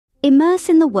Immerse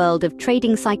in the world of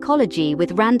trading psychology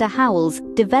with Rande Howell's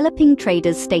Developing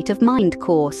Traders' State of Mind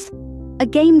course. A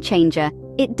game changer,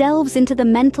 it delves into the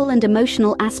mental and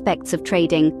emotional aspects of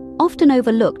trading, often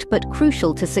overlooked but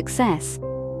crucial to success.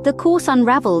 The course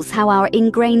unravels how our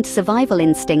ingrained survival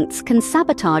instincts can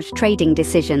sabotage trading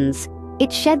decisions.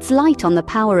 It sheds light on the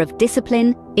power of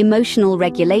discipline, emotional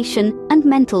regulation, and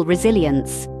mental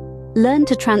resilience. Learn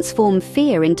to transform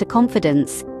fear into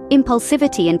confidence,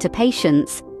 impulsivity into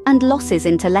patience, and losses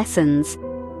into lessons.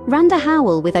 Rande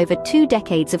Howell, with over 2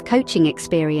 decades of coaching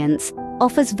experience,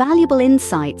 offers valuable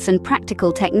insights and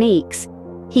practical techniques.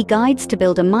 He guides to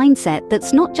build a mindset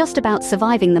that's not just about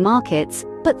surviving the markets,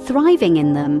 but thriving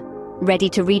in them. Ready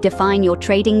to redefine your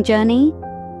trading journey?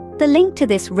 The link to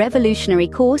this revolutionary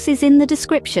course is in the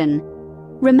description.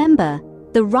 Remember,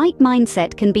 the right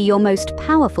mindset can be your most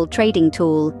powerful trading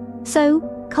tool. So,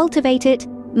 cultivate it,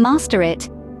 master it,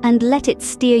 and let it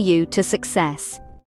steer you to success.